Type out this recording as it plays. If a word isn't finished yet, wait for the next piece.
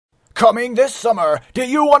Coming this summer, do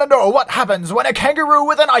you want to know what happens when a kangaroo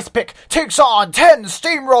with an ice pick takes on 10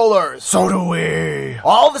 steamrollers? So do we.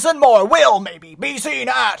 All this and more will maybe be seen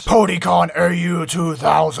at PonyconAU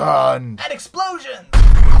 2000. And explosions.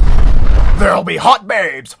 There'll be hot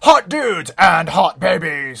babes, hot dudes, and hot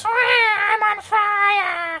babies. I'm on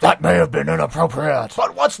fire. That may have been inappropriate.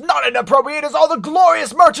 But what's not inappropriate is all the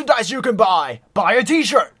glorious merchandise you can buy. Buy a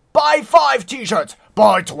t-shirt. Buy 5 t-shirts.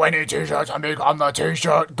 Buy 20 t-shirts and become the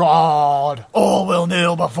t-shirt god. All will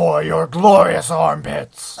kneel before your glorious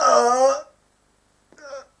armpits.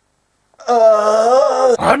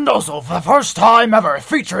 And also, for the first time ever,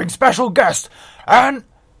 featuring special guest, Andrew.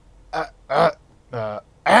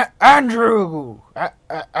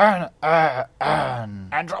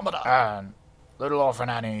 Andromeda. Little Orphan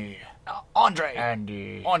Annie. Andre.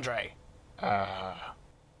 Andy. Andre.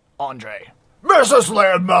 Andre. Mrs.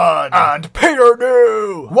 Landman and Peter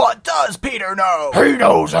knew. What does Peter know? He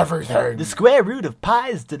knows everything. The square root of pi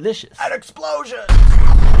is delicious. An explosion.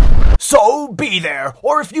 So be there,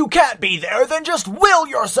 or if you can't be there, then just will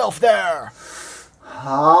yourself there.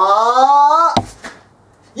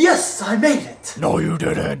 Yes, I made it. No, you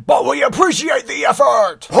didn't, but we appreciate the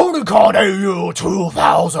effort. PonyconAU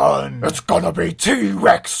 2000. It's gonna be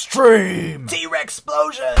T-Rex stream. T-Rex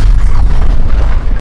explosion.